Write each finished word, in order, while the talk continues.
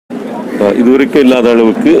இதுவரைக்கும் இல்லாத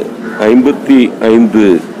அளவுக்கு 55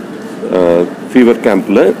 ஃபீவர்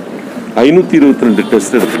கேம்பில் 522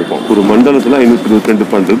 டெஸ்ட் எடுத்திருக்கோம். ஒரு மண்டலத்தில் 522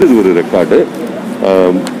 பண்ணுறது இது ஒரு ரெக்கார்டு.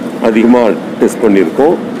 அதிகமாக டெஸ்ட்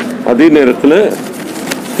பண்ணியிருக்கோம். அதே நேரத்தில்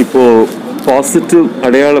இப்போது பாசிட்டிவ்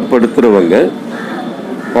அடையாளப்படுத்துகிறவங்க,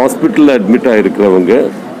 ஹாஸ்பிட்டலில் அட்மிட் ஆகிருக்கிறவங்க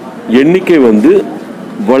எண்ணிக்கை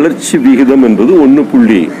வளர்ச்சி விகிதம் என்பது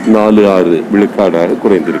 1.46 விழுக்காடாக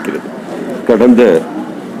குறைந்திருக்கிறது. கடந்த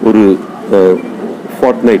ஒரு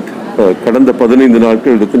ஃபார்ட்நைட், கடந்த 15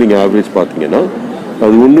 நாட்கள் எடுத்து நீங்கள் ஆவரேஜ் பார்த்தீங்கன்னா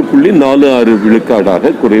அது 1.46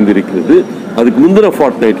 விழுக்காடாக குறைந்திருக்கிறது. அதுக்கு முந்தின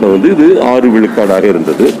ஃபார்ட்நைட்டில் இது 6 விழுக்காடாக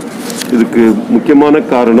இருந்தது. இதுக்கு முக்கியமான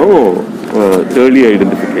காரணம் ஏர்லி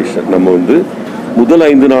ஐடென்டிஃபிகேஷன். நம்ம முதல்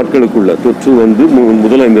 5 நாட்களுக்குள்ள தொற்று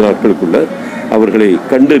முதல் 5 நாட்களுக்குள்ள அவர்களை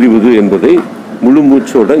கண்டறிவது என்பதை முழு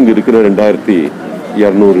மூச்சோட இங்கே இருக்கிற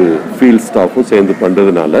 2200 ஃபீல்ட் ஸ்டாஃபும் சேர்ந்து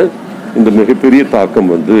பண்ணுறதுனால இந்த மிகப்பெரிய தாக்கம்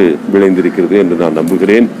விளைந்திருக்கிறது என்று நான்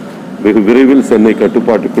நம்புகிறேன். வெகு விரைவில் சென்னை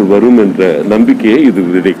கட்டுப்பாட்டுக்குள் வரும் என்ற நம்பிக்கையை இது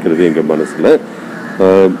விதைக்கிறது எங்கள் மனசில்.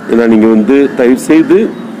 ஏன்னா நீங்கள் தயவு செய்து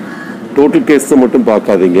டோட்டல் கேஸை மட்டும்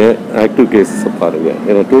பார்க்காதீங்க, ஆக்டிவ் கேஸஸை பாருங்கள்.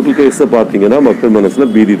 ஏன்னா டோட்டல் கேஸை பார்த்தீங்கன்னா மக்கள்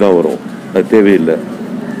மனசில் பீதி தான் வரும், அது தேவையில்லை.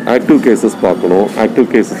 ஆக்டிவ் கேஸஸ் பார்க்கணும். ஆக்டிவ்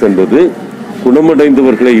கேஸஸ் என்பது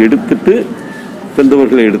குணமடைந்தவர்களை எடுத்துட்டு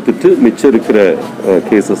சென்றவர்களை எடுத்துட்டு மிச்சம் இருக்கிற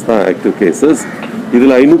கேசஸ் தான் ஆக்டிவ் கேசஸ்.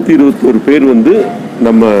 இதில் 521 பேர்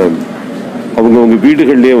நம்ம அவங்கவுங்க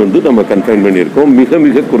வீடுகள்லேயே நம்ம கன்ஃபைன் பண்ணியிருக்கோம். மிக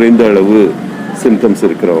மிக குறைந்த அளவு சிம்டம்ஸ்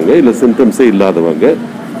இருக்கிறவங்க, இல்லை சிம்டம்ஸே இல்லாதவங்க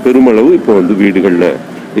பெருமளவு இப்போ வீடுகளில்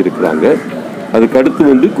இருக்கிறாங்க. அதுக்கு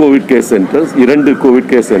அடுத்து Covid care centres, 2 Covid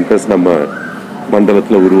care centres நம்ம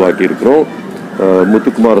மண்டலத்தில் உருவாக்கி இருக்கிறோம்.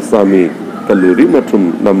 முத்துக்குமாரசாமி கல்லூரி மற்றும்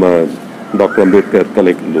நம்ம டாக்டர் அம்பேத்கர்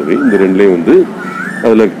கலைக்கல்லூரி, இந்த ரெண்டுலேயும்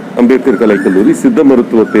அதில் அம்பேத்கர் கலைக்கல்லூரி சித்த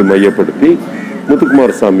மருத்துவத்தை மையப்படுத்தி,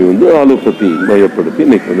 முத்துக்குமாரசாமி ஆலோபதி மையப்படுத்தி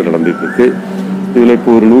இன்னைக்கு நடந்துட்டு இருக்கு. இதில்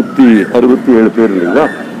இப்போ ஒரு 167 பேர் இல்லைங்களா,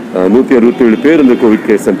 167 பேர் இந்த கோவிட்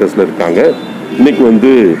கேர் சென்டர்ஸில் இருக்காங்க. இன்னைக்கு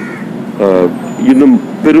இன்னும்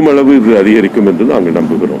பெருமளவு இது அதிகரிக்கும் என்று நாங்கள்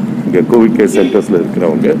நம்புகிறோம் இங்கே கோவிட் கேர் சென்டர்ஸில்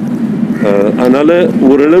இருக்கிறவங்க. அதனால்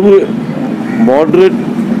ஓரளவு மாட்ரேட்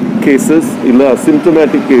கேசஸ் இல்லை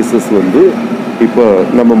அசிம்டமேட்டிக் கேசஸ் இப்போ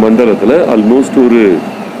நம்ம மண்டலத்தில் ஆல்மோஸ்ட் ஒரு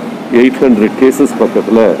 800 கேசஸ்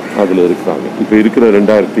பக்கத்தில் அதில் இருக்கிறாங்க. இப்போ இருக்கிற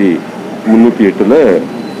 2308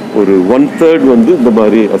 ஒரு 1/3 இந்த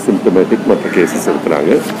மாதிரி அசிம்டமேட்டிக் மற்ற கேசஸ்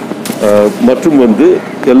இருக்கிறாங்க. மற்றும்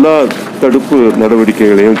எல்லா தடுப்பு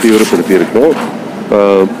நடவடிக்கைகளையும் தீவிரப்படுத்தி இருக்கோம்.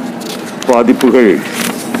 பாதிப்புகள்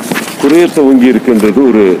குறைய துவங்கி இருக்கின்றது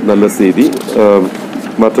ஒரு நல்ல செய்தி.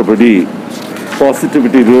 மற்றபடி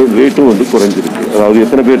பாசிட்டிவிட்டி ரேட்டும் குறைஞ்சிருக்கு. அதாவது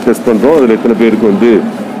எத்தனை பேர் டெஸ்ட் பண்ணுறோம், அதில் எத்தனை பேருக்கு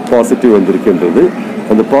பாசிட்டிவ் வந்திருக்கின்றது,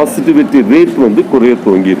 அந்த பாசிட்டிவிட்டி ரேட் குறைய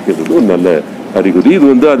துவங்கி இருக்கின்றது ஒரு நல்ல அறிகுறி.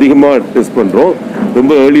 இது அதிகமாக டெஸ்ட் பண்ணுறோம்,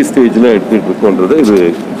 ரொம்ப ஏர்லி ஸ்டேஜில் எடுத்துகிட்டு இருக்கோன்றதை இது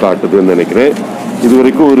காட்டுதுன்னு நினைக்கிறேன். இது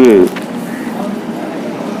வரைக்கும் ஒரு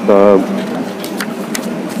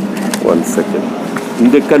 1 செகண்ட்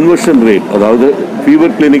இந்த கன்வர்ஷன் ரேட், அதாவது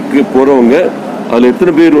ஃபீவர் கிளினிக்கு போகிறவங்க அதில்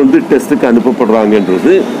எத்தனை பேர் டெஸ்ட்டுக்கு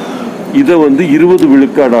அனுப்பப்படுறாங்கன்றது இதை 20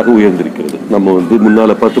 விழுக்காடாக உயர்ந்திருக்கிறது. நம்ம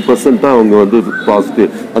முன்னால் 10% அவங்க பாசிட்டிவ்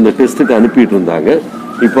அந்த டெஸ்ட்டுக்கு அனுப்பிட்டு இருந்தாங்க.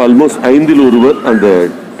 இப்போ ஆல்மோஸ்ட் 5இல் 1 அந்த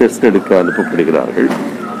டெஸ்ட் எடுக்க அனுப்பப்படுகிறார்கள்.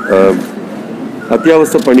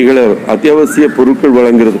 அத்தியாவசிய பொருட்கள்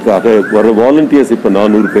வழங்குறதுக்காக வர வாலண்டியர்ஸ் இப்போ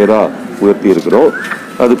 400 பேராக உயர்த்தி இருக்கிறோம்.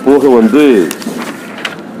 அது போக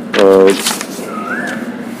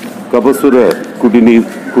கபசுர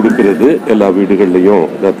குடிநீர் கொடுக்கறது எல்லா வீடுகள்லையும்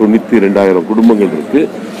 92,000 குடும்பங்கள் இருக்கு.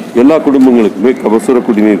 எல்லா குடும்பங்களுக்குமே கபசுர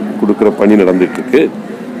குடிநீர் கொடுக்குற பணி நடந்துட்டு இருக்கு.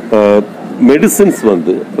 மெடிசின்ஸ்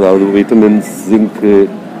அதாவது வைட்டமின்ஸ், ஜிங்க்கு,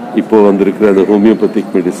 இப்போ வந்திருக்கிற அந்த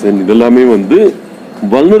ஹோமியோபதிக் மெடிசன் இதெல்லாமே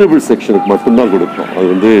வல்னரபிள் செக்ஷனுக்கு மட்டும்தான் கொடுப்போம்.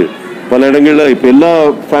 அது பல இடங்களில் இப்போ எல்லா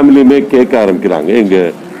ஃபேமிலியுமே கேட்க ஆரம்பிக்கிறாங்க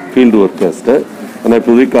எங்கள் ஃபீல்டு ஒர்க்கர்ஸ்ட்டை. ஆனால்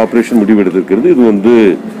இப்போதைக்கு ஆப்ரேஷன் முடிவெடுத்திருக்கிறது இது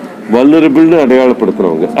வல்னரபிள்னு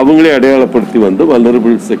அடையாளப்படுத்துகிறவங்க அவங்களே அடையாளப்படுத்தி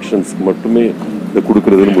வல்னரபிள் செக்ஷன்ஸ்க்கு மட்டுமே இதை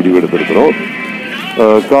கொடுக்கறதுன்னு முடிவெடுத்திருக்கிறோம்.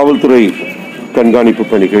 காவல்துறை கண்காணிப்பு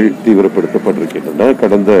பணிகள் தீவிரப்படுத்தப்பட்டிருக்கின்றன.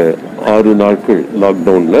 கடந்த 6 நாட்கள்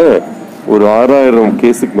லாக்டவுனில் ஒரு 6000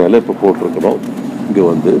 கேஸுக்கு மேலே இப்போ போட்டிருக்கிறோம்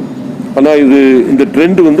இங்கே ஆனால் இந்த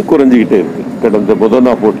ட்ரெண்டு குறைஞ்சிக்கிட்டே இருக்குது. கடந்த முதல்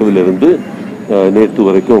நாள் போட்டதுலேருந்து நேற்று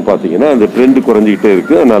வரைக்கும் பார்த்தீங்கன்னா அந்த ட்ரெண்டு குறைஞ்சிக்கிட்டே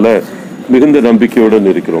இருக்குது. அதனால் மிகுந்த நம்பிக்கையுடன்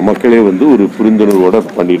இருக்கிறோம். மக்களே ஒரு புரிந்துணர்வோடு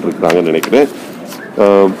பண்ணிட்டு இருக்கிறாங்கன்னு நினைக்கிறேன்.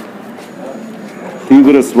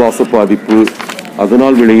 தீவிர சுவாச பாதிப்பு,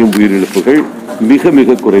 அதனால் விளையும் உயிரிழப்புகள் மிக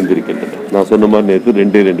மிக குறைந்திருக்கின்றன. நான் சொன்ன மாதிரி நேற்று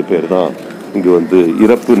 2 பேர் தான் இங்கு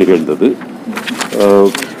இறப்பு நிகழ்ந்தது.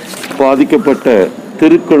 பாதிக்கப்பட்ட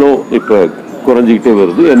தெருக்களும் இப்போ குறைஞ்சிக்கிட்டே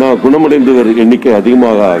வருது. ஏன்னா குணமடைந்தவர் எண்ணிக்கை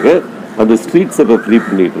அதிகமாக அந்த ஸ்ட்ரீட்ஸை இப்போ ஃப்ரீ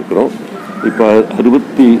பண்ணிட்டு இருக்கிறோம். இப்போ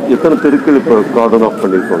எத்தனை தெருக்கள் இப்போ கார்டன் ஆஃப்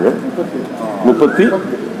பண்ணியிருக்கோங்க?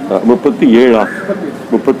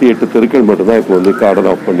 38 தெருக்கள் மட்டும்தான் இப்போ வந்து கார்டன்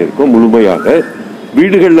ஆஃப் பண்ணியிருக்கோம் முழுமையாக.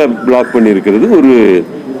 வீடுகளில் பிளாக் பண்ணியிருக்கிறது ஒரு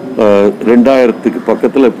 2000க்கு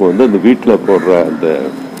பக்கத்தில் இப்போ வந்து அந்த வீட்டில் போடுற அந்த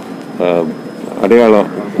அடையாளம்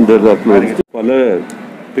இந்த இடத்துல பல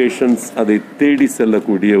பேஷண்ட்ஸ் அதை தேடி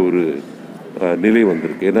செல்லக்கூடிய ஒரு நிலை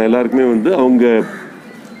வந்திருக்கு. ஏன்னா எல்லாருக்குமே வந்து அவங்க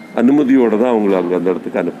அனுமதியோடு தான் அவங்கள அங்கே அந்த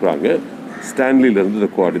இடத்துக்கு அனுப்புகிறாங்க. ஸ்டான்லியிலேருந்து இதை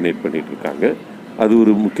கோஆர்டினேட் பண்ணிகிட்டு இருக்காங்க. அது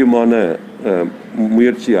ஒரு முக்கியமான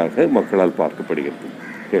முயற்சியாக மக்களால் பார்க்கப்படுகிறது.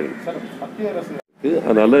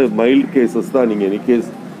 அதனால் மைல்டு கேசஸ் தான். நீங்கள் எனி கேஸ்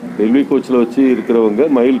ரயில்வே கோச்சில் வச்சு இருக்கிறவங்க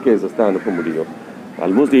மைல்டு கேசஸ் தான் அனுப்ப முடியும்.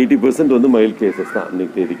 ஆல்மோஸ்ட் 80% வந்து மைல்டு கேசஸ் தான்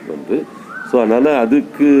அன்றைக்கு தேதிக்கு வந்து. ஸோ அதனால்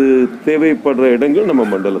அதுக்கு தேவைப்படுற இடங்கள் நம்ம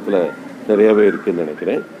மண்டலத்தில் நிறையாவே இருக்குதுன்னு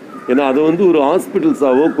நினைக்கிறேன். ஏன்னா அதை வந்து ஒரு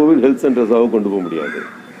ஹாஸ்பிட்டல்ஸாவோ கோவிட் ஹெல்த் சென்டர்ஸாவோ கொண்டு போக முடியாது.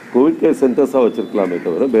 கோவிட் கேர் சென்டர்ஸாக வச்சுருக்கலாமே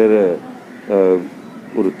தவிர வேறு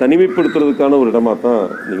ஒரு தனிமைப்படுத்துறதுக்கான ஒரு இடமா தான்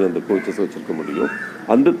நீங்கள் அந்த கோச்சஸ் வச்சுருக்க முடியும்.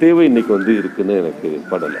 அந்த தேவை இன்னைக்கு வந்து இருக்குன்னு எனக்கு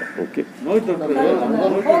படலை. ஓகே,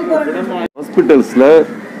 ஹாஸ்பிட்டல்ஸில்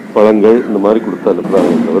பழங்கள் இந்த மாதிரி கொடுத்து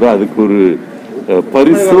அனுப்புகிறாங்க தவிர அதுக்கு ஒரு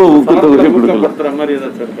பரிசோ ஊக்கத்தொகை கொடுக்கல.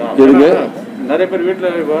 எதுங்க நிறைய பேர் வீட்டில்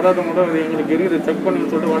வராதவங்க எங்களுக்கு இருக்குது செக் பண்ணி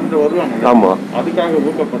சொல்லிட்டு வந்து வருவாங்க. ஆமாம், அதுக்காக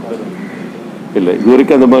ஊக்கப்படுத்துறது இல்லை. இது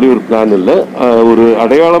வரைக்கும் அந்த மாதிரி ஒரு பிளான் இல்லை. ஒரு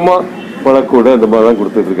அடையாளமாக பழக்கூட அந்த மாதிரி தான்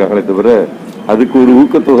கொடுத்துட்டு இருக்காங்களே தவிர அதுக்கு ஒரு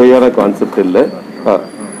ஊக்கத்தொகையான கான்செப்ட் இல்லை.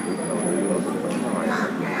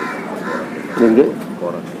 இங்கே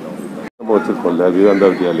நம்ம வச்சுருக்கோம்ல விவேகானந்தா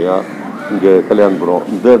வித்யாலயா, இங்கே கல்யாணபுரம்,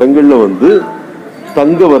 இந்த இடங்களில் வந்து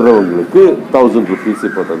தங்க வர்றவங்களுக்கு 1000 rupees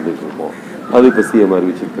இப்போ தந்துட்டு இருக்கோம். அது இப்போ சிஎம்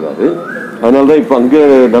அறிவிச்சிருக்கிறாரு. அதனால தான் இப்போ அங்கே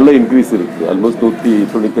நல்ல இன்க்ரீஸ் இருக்குது. ஆல்மோஸ்ட்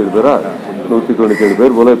 197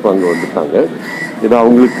 பேர் போல் இப்போ அங்கே வந்துட்டாங்க. ஏன்னா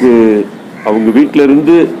அவங்களுக்கு அவங்க வீட்டில்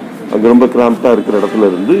இருந்து அங்கே ரொம்ப கிராம்ப்டாக இருக்கிற இடத்துல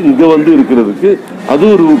இருந்து இங்கே வந்து இருக்கிறதுக்கு அது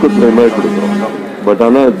ஒரு ஊக்கத்துறை மாதிரி கொடுக்குறோம். பட்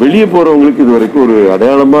ஆனால் வெளியே போகிறவங்களுக்கு இது வரைக்கும் ஒரு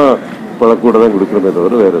அடையாளமாக பழக்கூட தான் கொடுக்குறமே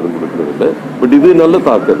தவிர வேறு எதுவும் கொடுக்குறது இல்லை. பட் இது நல்ல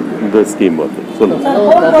தாக்கம் இந்த ஸ்கீம் வந்து. சொல்லுங்கள்.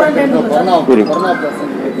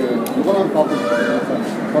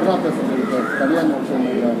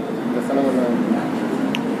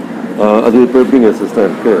 அது இப்போ எப்படிங்க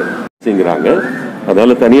சிஸ்டருக்கு செய்கிறாங்க.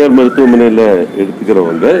 அதனால் தனியார் மருத்துவமனையில்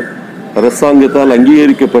எடுத்துக்கிறவங்க அரசாங்கத்தால்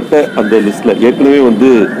அங்கீகரிக்கப்பட்ட அந்த லிஸ்ட்ல ஏற்கனவே வந்து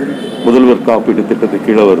முதல்வர் காப்பீட்டு திட்டத்துக்கு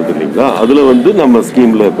கீழே வருது இல்லைங்களா, அதில் வந்து நம்ம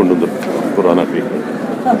ஸ்கீம்ல கொண்டு வந்துருக்கோம் கொரோனா ட்ரீட்மெண்ட்.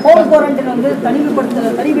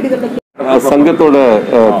 சங்கத்தோட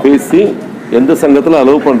பேசி எந்த சங்கத்தில்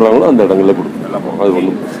அலோவ் பண்றாங்களோ அந்த இடங்களில் கொடுக்கலாம். அது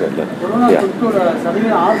ஒன்றும் பிரச்சனை இல்லை.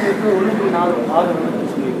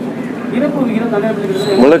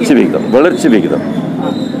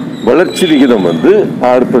 வளர்ச்சி விகிதம் வந்து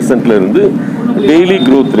 6% இருந்து டெய்லி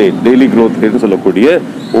க்ரோத் ரேட் சொல்லக்கூடிய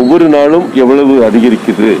ஒவ்வொரு நாளும் எவ்வளவு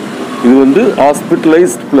அதிகரிக்குது. இது வந்து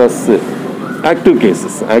ஹாஸ்பிட்டலைஸ்ட் பிளஸ் ஆக்டிவ்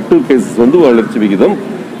கேசஸ் வந்து வளர்ச்சி விகிதம்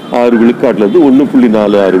 6 விழுக்காட்டிலிருந்து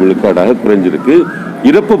 1.46 விழுக்காடாக குறைஞ்சிருக்கு.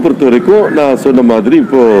 இறப்பை பொறுத்த வரைக்கும் நான் சொன்ன மாதிரி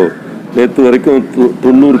இப்போ நேற்று வரைக்கும்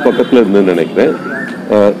 90 பக்கத்தில் இருந்துன்னு நினைக்கிறேன்.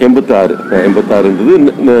 86 இருந்தது.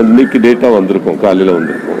 இன்னைக்கு டேட்டா வந்திருக்கோம், காலையில்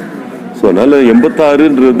வந்திருக்கோம். ஸோ அதனால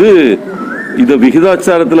 86ன்றது இதை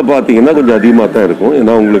விகிதாச்சாரத்தில் பார்த்தீங்கன்னா கொஞ்சம் அதிகமாக தான் இருக்கும்.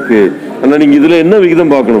 ஏன்னா உங்களுக்கு ஆனால் நீங்கள் இதில் என்ன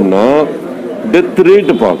விகிதம் பார்க்கணும்னா டெத்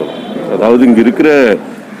ரேட்டு பார்க்கணும். அதாவது இங்கே இருக்கிற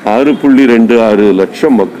 6.26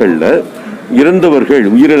 லட்சம் மக்களில் உயிரிழந்தவர்கள்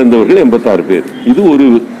 86 பேர். இது ஒரு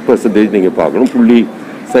பெர்சன்டேஜ் நீங்கள் பார்க்கணும்.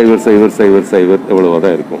 0.0000 எவ்வளவோ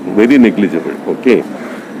தான் இருக்கும். Very negligible. ஓகே,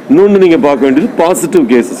 இன்னொன்று நீங்கள் பார்க்க வேண்டியது பாசிட்டிவ்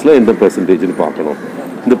கேசஸில் எந்த பெர்சன்டேஜ்னு பார்க்கணும்.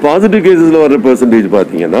 இந்த பாசிட்டிவ் கேசஸில் வர்ற பெர்சன்டேஜ்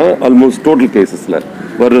பார்த்தீங்கன்னா ஆல்மோஸ்ட் டோட்டல் கேசஸில்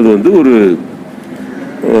வர்றது வந்து ஒரு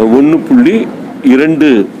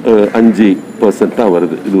 1.25% தான்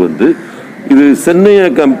வருது. இது சென்னையை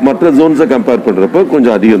மற்ற ஜோன்ஸை கம்பேர் பண்ணுறப்ப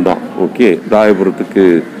கொஞ்சம் அதிகம் தான். ஓகே,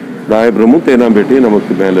 ராயபுரமும் தேனாம்பேட்டையும்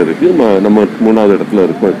நமக்கு மேலே இருக்குது. நம்ம 3வது இடத்துல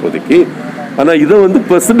இருக்கோம் இப்போதைக்கு. ஆனால் இதை வந்து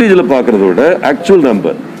பெர்சன்டேஜில் பார்க்குறத விட ஆக்சுவல்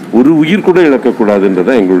நம்பர் ஒரு உயிர் கூட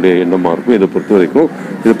இழக்கக்கூடாதுன்றதான் எங்களுடைய எண்ணமாக இருக்கும். இதை பொறுத்த வரைக்கும்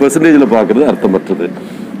இது பெர்சன்டேஜில் பார்க்குறது அர்த்தமற்றது.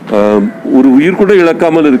 ஒரு உயிர் கூட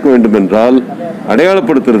இழக்காமல் இருக்க வேண்டும் என்றால்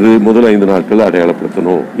அடையாளப்படுத்துறது முதல் 5 நாட்கள்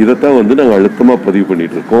அடையாளப்படுத்தணும். இதைத்தான் வந்து நாங்கள் அழுத்தமாக பதிவு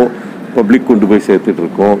பண்ணிட்டு இருக்கோம், பப்ளிக் கொண்டு போய் சேர்த்துட்டு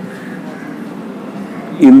இருக்கோம்.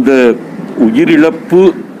 இந்த உயிரிழப்பு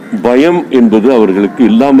பயம் என்பது அவர்களுக்கு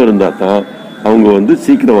இல்லாமல் இருந்தால் தான் அவங்க வந்து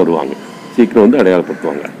சீக்கிரம் வருவாங்க, சீக்கிரம் வந்து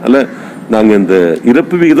அடையாளப்படுத்துவாங்க. அதில் நாங்கள் இந்த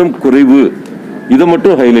இறப்பு விகிதம் குறைவு இதை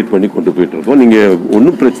மட்டும் ஹைலைட் பண்ணி கொண்டு போயிட்டு இருக்கோம். நீங்கள்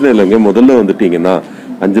ஒன்றும் பிரச்சனை இல்லைங்க. முதல்ல வந்துட்டீங்கன்னா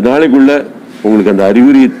 5 நாளைக்குள்ள உங்களுக்கு அந்த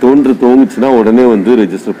அறிகுறி தோங்குச்சுன்னா உடனே வந்து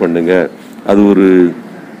ரெஜிஸ்டர் பண்ணுங்க. அது ஒரு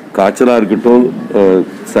காய்ச்சலாக இருக்கட்டும்,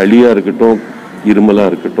 சளியாக இருக்கட்டும், இருமலாக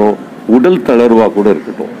இருக்கட்டும், உடல் தளர்வாக கூட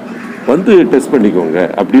இருக்கட்டும், வந்து டெஸ்ட் பண்ணிக்கோங்க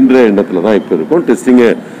அப்படின்ற எண்ணத்தில் தான் இப்போ இருக்கும். டெஸ்டிங்கை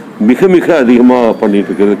மிக மிக அதிகமாக பண்ணிட்டு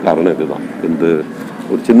இருக்கிறது காரணம் இதுதான். இந்த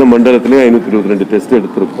ஒரு சின்ன மண்டலத்திலே 522 டெஸ்ட்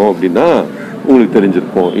எடுத்திருக்கோம் அப்படின்னா உங்களுக்கு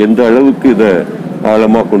தெரிஞ்சிருக்கும் எந்த அளவுக்கு இதை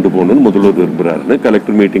ஆழமாக கொண்டு போகணும்னு முதல்வர் விரும்புகிறாருன்னு.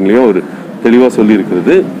 கலெக்டர் மீட்டிங்லேயும் அவர் தெளிவாக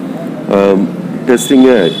சொல்லியிருக்கிறது.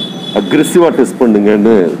 டெஸ்டிங்கை அக்ரெசிவாக டெஸ்ட்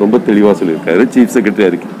பண்ணுங்கன்னு ரொம்ப தெளிவாக சொல்லியிருக்காரு. Chief secretary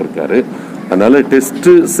அறிக்கைப்பட்டிருக்காரு. அதனால்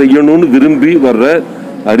டெஸ்ட்டு செய்யணும்னு விரும்பி வர்ற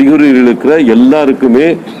அறிகுறிகள் இருக்கிற எல்லாருக்குமே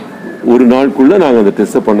ஒரு நாளுக்குள்ள நாங்கள் அந்த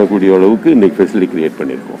டெஸ்ட்டை பண்ணக்கூடிய அளவுக்கு இன்னைக்கு ஃபெசிலிட்டி கிரியேட்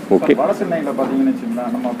பண்ணியிருக்கோம். ஓகே, வடசென்னையில் பார்த்தீங்கன்னா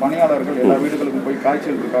நம்ம பணியாளர்கள் எல்லா வீடுகளுக்கும் போய்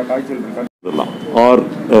காய்ச்சல் இருக்கா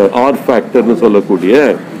ஆர் ஃபேக்டர்னு சொல்லக்கூடிய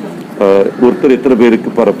ஒருத்தர் எத்தனை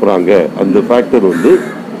பேருக்கு பரப்புறாங்க அந்த ஃபேக்டர் வந்து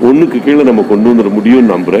 1க்கு கீழே நம்ம கொண்டு வந்துட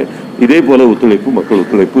முடியும்னு நம்புகிறேன். இதே போல் ஒத்துழைப்பு, மக்கள்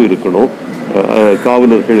ஒத்துழைப்பு இருக்கணும்.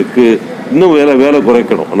 காவலர்களுக்கு இன்னும் வேலை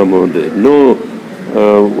குறைக்கணும். நம்ம வந்து இன்னும்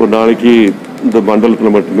ஒரு நாளைக்கு இந்த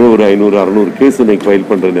மண்டலத்தில் மட்டுமே ஒரு 500-600 கேஸ் இன்னைக்கு ஃபைல்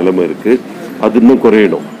பண்ணுற நிலைமை இருக்குது. அது இன்னும்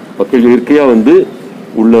குறையணும். மக்கள் இயற்கையாக வந்து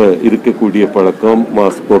உள்ள இருக்கக்கூடிய பழக்கம்,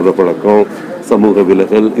 மாஸ்க் போடுற பழக்கம், சமூக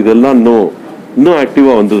விலகல், இதெல்லாம் இன்னும்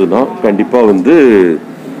ஆக்டிவாக வந்ததுன்னா கண்டிப்பாக வந்து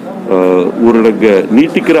ஊரடங்க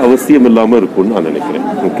நீட்டிக்கிற அவசியம் இல்லாமல் இருக்கும்னு நான் நினைக்கிறேன்.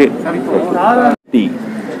 Okay,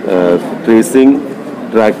 tracing,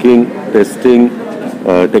 tracking, testing,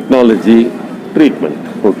 technology, treatment.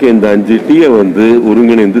 Okay, இந்த 5 டீயை வந்து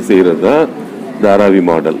ஒருங்கிணைந்து செய்கிறது தான் தாராவி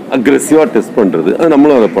மாடல். அக்ரெசிவாக டெஸ்ட் பண்ணுறது, அது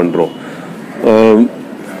நம்மளும் அதை பண்ணுறோம்.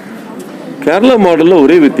 கேரளா மாடலில்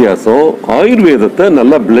ஒரே வித்தியாசம், ஆயுர்வேதத்தை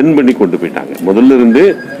நல்லா பிளெண்ட் பண்ணி கொண்டு போயிட்டாங்க. முதல்ல இருந்தே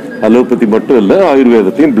அலோபதி மட்டும் இல்லை,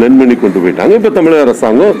 ஆயுர்வேதத்தையும் பிளெண்ட் பண்ணி கொண்டு போயிட்டாங்க. இப்போ தமிழக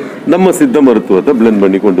அரசாங்கம் நம்ம சித்த மருத்துவத்தை பிளெண்ட்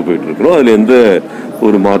பண்ணி கொண்டு போயிட்டு இருக்கிறோம். அதில் எந்த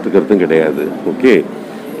ஒரு மாற்று கருத்தும் கிடையாது. ஓகே,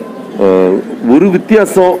 ஒரு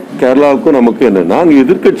வித்தியாசம் கேரளாவுக்கும் நமக்கு என்னன்னா, அங்கே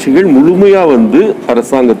எதிர்கட்சிகள் முழுமையாக வந்து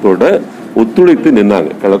அரசாங்கத்தோட ஒத்துழைத்து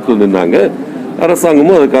நின்னாங்க, களத்தில் நின்னாங்க.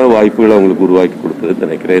 அரசாங்கமும் அதுக்கான வாய்ப்புகளை அவங்களுக்கு உருவாக்கி கொடுத்ததுன்னு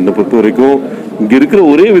நினைக்கிறேன். என்னை பொறுத்த வரைக்கும் இங்கே இருக்கிற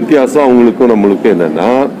ஒரே வித்தியாசம் அவங்களுக்கும் நம்மளுக்கும் என்னன்னா,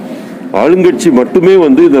 ஆளுங்கட்சி மட்டுமே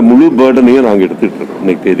வந்து இந்த முழு பேர்டனையும் நாங்கள் எடுத்துட்டு இருக்கோம்.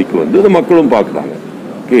 இன்னைக்கு தேதிக்கு வந்து இந்த மக்களும் பார்க்குறாங்க.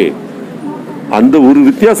 ஓகே, அந்த ஒரு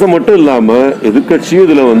வித்தியாசம் மட்டும் இல்லாமல் எதிர்கட்சியும்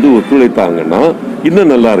இதில் வந்து ஒத்துழைத்தாங்கன்னா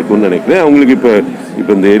இன்னும் நல்லா இருக்கும்னு நினைக்கிறேன். அவங்களுக்கு இப்போ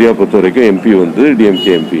இந்த ஏரியா பொறுத்த வரைக்கும் எம்பி வந்து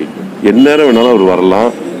டிஎம்கே எம்பி எந்நேரம் வேணாலும் அவர்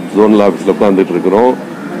வரலாம். ஜோனல் ஆஃபீஸில் உட்காந்துட்டு இருக்கிறோம்.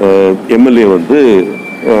 எம்எல்ஏ வந்து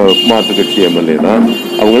மாற்று கட்சி எம்எல்ஏ தான்.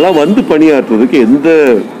 அவங்கெல்லாம் வந்து பணியாற்றுறதுக்கு எந்த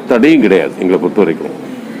தடையும் கிடையாது எங்களை பொறுத்த வரைக்கும்.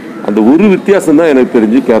 அந்த ஒரு வித்தியாசம் தான் எனக்கு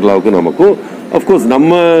தெரிஞ்சு கேரளாவுக்கு நமக்கும். அஃப்கோர்ஸ்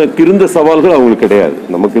நமக்கு இருந்த சவால்கள் அவங்களுக்கு கிடையாது.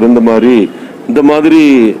 நமக்கு இருந்த மாதிரி இந்த மாதிரி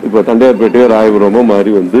இப்போ தண்டையார்பேட்டையோ ராயபுரமோ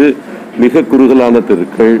மாதிரி வந்து மிக குறுகலான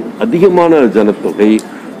தெருக்கள், அதிகமான ஜனத்தொகை,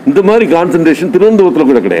 இந்த மாதிரி கான்சன்ட்ரேஷன் திருவனந்தபுரத்தில்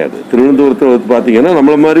கூட கிடையாது. திருவனந்தபுரத்தில் பார்த்தீங்கன்னா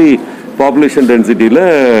நம்மள மாதிரி பாப்புலேஷன் டென்சிட்டியில்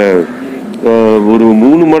ஒரு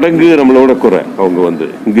 3 மடங்கு நம்மளோட குறை அவங்க வந்து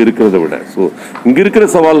இங்கே இருக்கிறத விட. ஸோ இங்கே இருக்கிற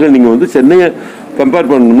சவால்கள் நீங்கள் வந்து சென்னையை கம்பேர்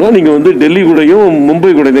பண்ணணும்னா நீங்கள் வந்து டெல்லி கூடயும்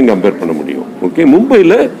மும்பை கூடயும் கம்பேர் பண்ண முடியும். ஓகே,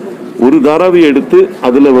 மும்பையில் ஒரு தாராவியை எடுத்து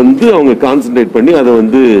அதில் வந்து அவங்க கான்சன்ட்ரேட் பண்ணி அதை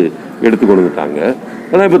வந்து எடுத்து கொண்டு வந்துட்டாங்க.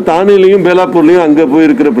 ஆனால் இப்போ தானேலையும் பேலாப்பூர்லையும் அங்கே போய்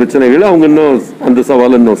இருக்கிற பிரச்சனைகள் அவங்க இன்னும் அந்த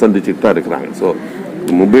சவாலை இன்னும் சந்திச்சுட்டு தான் இருக்கிறாங்க. ஸோ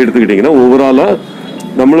மும்பை எடுத்துக்கிட்டிங்கன்னா ஓவராலாக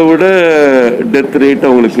நம்மளை விட டெத் ரேட்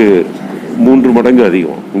அவங்களுக்கு 3 மடங்கு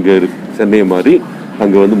அதிகம். இங்கே சென்னை மாதிரி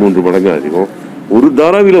அங்கே வந்து 3 மடங்கு அதிகம். ஒரு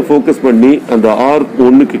தாராவியில் ஃபோக்கஸ் பண்ணி அந்த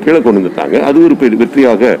 1க்கு கீழே கொண்டு வந்துட்டாங்க. அது ஒரு பெரிய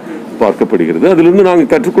வெற்றியாக பார்க்கப்படுகிறது. அதிலிருந்து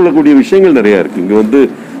நாங்கள் கற்றுக்கொள்ளக்கூடிய விஷயங்கள் நிறையா இருக்குது. இங்கே வந்து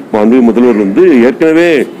மாண்புமிகு முதல்வர் வந்து ஏற்கனவே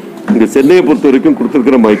இங்கே சென்னையை பொறுத்த வரைக்கும்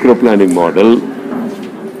கொடுத்துருக்கிற மைக்ரோ பிளானிங் மாடல்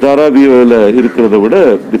தாராவியில் இருக்கிறத விட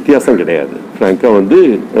வித்தியாசம் கிடையாது. ஃப்ராங்காக வந்து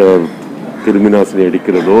கிருமிநாசினி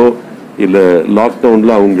அடிக்கிறதோ இல்லை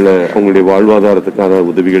லாக்டவுனில் அவங்களுடைய வாழ்வாதாரத்துக்கான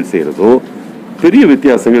உதவிகள் செய்கிறதோ பெரிய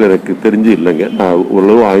வித்தியாசங்கள் எனக்கு தெரிஞ்சு இல்லைங்க. நான்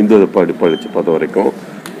ஓரளவு ஆய்ந்து படித்து பார்த்த வரைக்கும்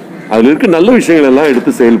அதில் இருக்க நல்ல விஷயங்கள் எல்லாம்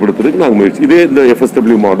எடுத்து செயல்படுத்துறதுக்கு நாங்கள் முயற்சி. இதே இந்த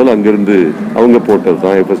எஃப்எஸ்டபிள்யூ மாடல் அங்கேருந்து அவங்க போட்டது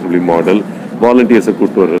தான். எஃப்எஸ்டபிள்யூ மாடல் வாலண்டியர்ஸை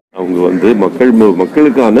கூப்பிட்டு வர்றது. அவங்க வந்து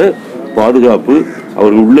மக்களுக்கான பாதுகாப்பு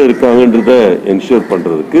அவர்கள் உள்ளே இருக்காங்கன்றத என்ஷூர்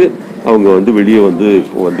பண்ணுறதுக்கு அவங்க வந்து வெளியே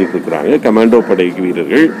வந்துட்டு இருக்கிறாங்க. கமாண்டோ படை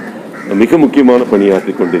வீரர்கள் மிக முக்கியமான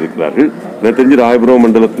பணியாற்றி கொண்டிருக்கிறார்கள். எனக்கு தெரிஞ்சு ராயபுரம்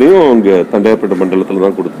மண்டலத்திலையும் அவங்க தண்டையார்பேட்டை மண்டலத்தில்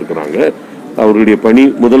தான் கொடுத்துருக்குறாங்க. அவர்களுடைய பணி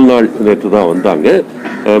முதல் நாள் நேற்று தான் வந்தாங்க.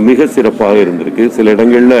 மிக சிறப்பாக இருந்திருக்கு. சில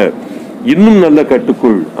இடங்களில் இன்னும் நல்ல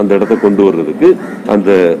கட்டுக்குள் அந்த இடத்த கொண்டு வர்றதுக்கு அந்த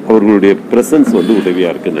அவர்களுடைய பிரசன்ஸ் வந்து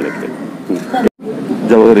உதவியாக இருக்குன்னு நினைக்கிறேன்.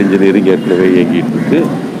 ஜவஹர் இன்ஜினியரிங் ஏற்கனவே இயங்கிட்டு இருக்கு.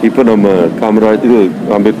 இப்போ நம்ம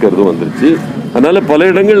அம்பேத்கர் வந்துருச்சு. அதனால பல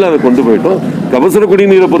இடங்கள்ல அதை கொண்டு போயிட்டோம். கபசுர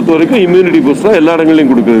குடிநீரை பொறுத்த வரைக்கும் இம்யூனிட்டி பூஸ்டா எல்லா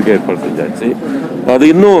இடங்களையும் கொடுக்கறதுக்கு ஏற்பாடு செஞ்சாச்சு. அது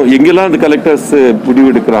இன்னும் எங்கெல்லாம் அந்த கலெக்டர்ஸ்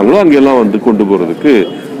முடிவெடுக்கிறாங்களோ அங்கெல்லாம் வந்து கொண்டு போறதுக்கு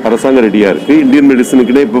அரசாங்கம் ரெடியா இருக்கு. இந்தியன்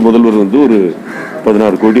மெடிசனுக்குனே இப்போ முதல்வர் வந்து ஒரு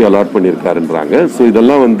 16 கோடி அலாட் பண்ணியிருக்காருன்றாங்க. ஸோ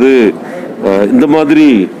இதெல்லாம் வந்து இந்த மாதிரி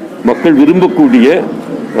மக்கள் விரும்பக்கூடிய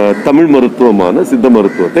தமிழ் மருத்துவமான சித்த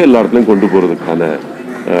மருத்துவத்தை எல்லா இடத்துலையும் கொண்டு போகிறதுக்கான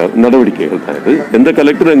நடவடிக்கைகள் தான் இது. எந்த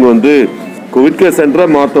கலெக்டர் அங்கே வந்து கோவிட் கேர் சென்டரை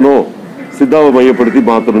மாற்றணும், சித்தாவை மையப்படுத்தி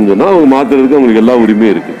மாற்றணும்னு சொன்னால் அவங்க மாற்றுறதுக்கு அவங்களுக்கு எல்லா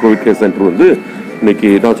உரிமையும் இருக்குது. கோவிட் கேர் சென்டர் வந்து இன்னைக்கு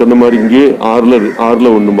நான் சொன்ன மாதிரி இங்கே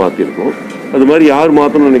ஆறில் ஒன்று மாற்றிருக்கோம். அது மாதிரி யார்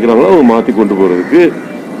மாற்றணும்னு நினைக்கிறாங்களோ அவங்க மாற்றி கொண்டு போகிறதுக்கு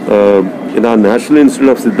ஏன்னா நேஷனல்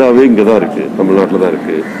இன்ஸ்டியூட் ஆஃப் சித்தாவே இங்கே தான் இருக்குது, தமிழ்நாட்டில் தான்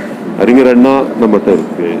இருக்குது. அறிஞர் அண்ணா நம்மகிட்ட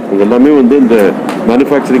இருக்குது. இங்கே எல்லாமே வந்து இந்த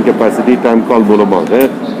மேனுஃபேக்சரிங் கெப்பாசிட்டி டைம் கால் மூலமாக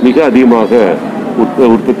மிக அதிகமாக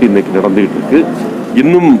உற்பத்தி இன்னைக்கு நடந்துகிட்டு இருக்கு.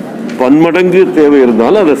 இன்னும் பன்மடங்கு தேவை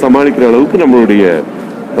இருந்தாலும் அதை சமாளிக்கிற அளவுக்கு நம்மளுடைய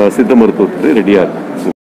சித்த மருத்துவத்துறை ரெடியாக இருக்கு.